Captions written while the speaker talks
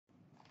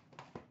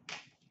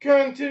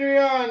Continuing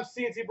on,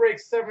 CNC break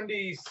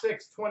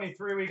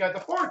 76-23. We got the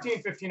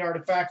 14-15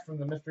 artifacts from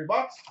the mystery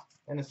box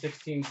and the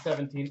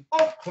 16-17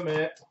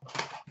 ultimate.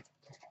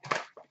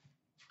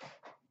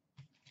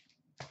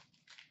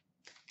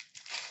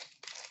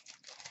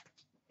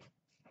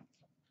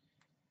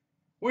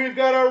 We've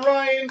got a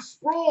Ryan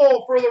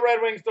Sproul for the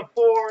Red Wings to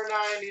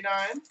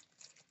 $4.99.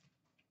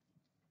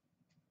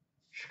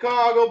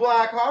 Chicago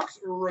Blackhawks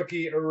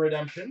rookie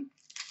redemption.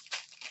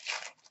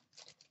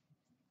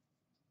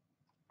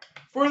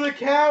 For the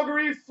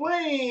Calgary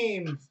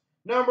Flames,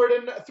 numbered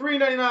in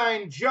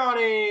 $3.99,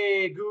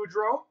 Johnny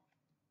Gaudreau,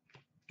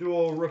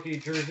 dual rookie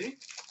jersey.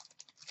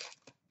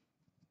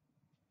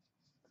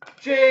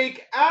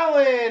 Jake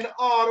Allen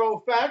auto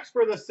facts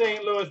for the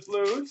St. Louis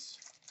Blues.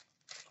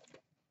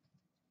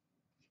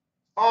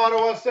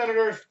 Ottawa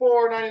Senators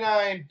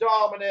 $4.99,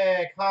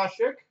 Dominic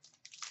Hasek.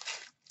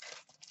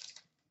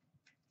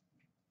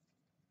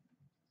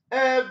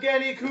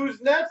 Evgeny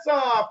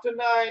Kuznetsov to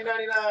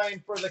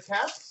 $9.99 for the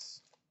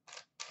Caps.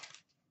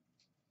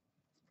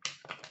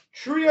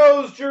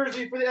 Trios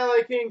jersey for the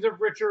LA Kings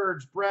of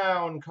Richards,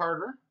 Brown,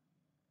 Carter.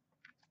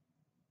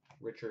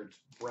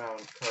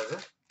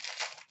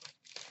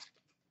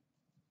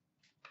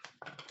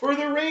 For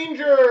the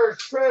Rangers,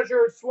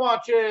 treasured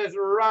swatches,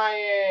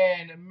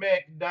 Ryan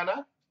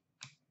McDonough.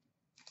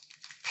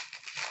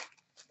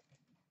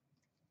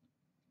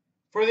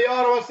 For the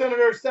Ottawa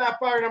Senators,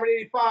 Sapphire number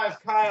 85,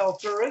 Kyle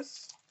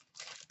Turris.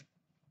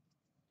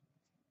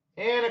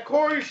 And a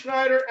Corey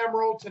Schneider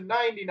Emerald to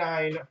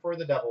 $99 for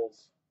the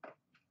Devils.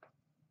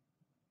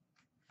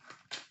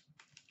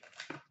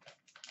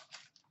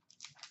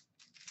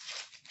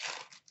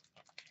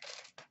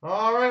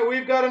 All right,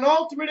 we've got an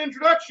Ultimate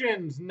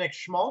Introductions, Nick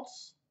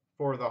Schmaltz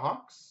for the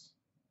Hawks.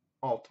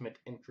 Ultimate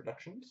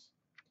Introductions.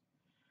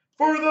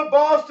 For the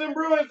Boston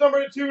Bruins,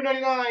 number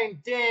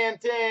 299,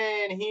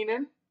 Danton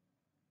Heinen.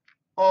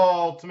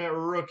 Ultimate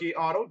Rookie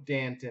Auto,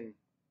 Danton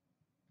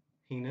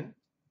Heinen.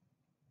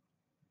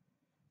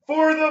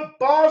 For the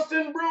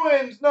Boston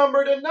Bruins,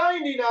 number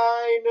 99,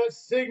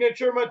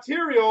 Signature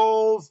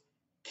Materials,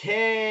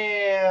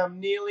 Cam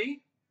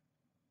Neely.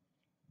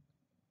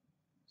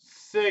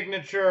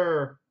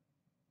 Signature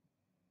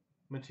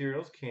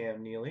Materials,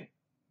 Cam Neely.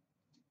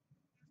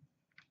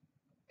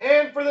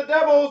 And for the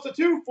Devils, the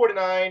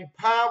 249,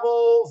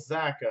 Pavel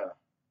Zacha.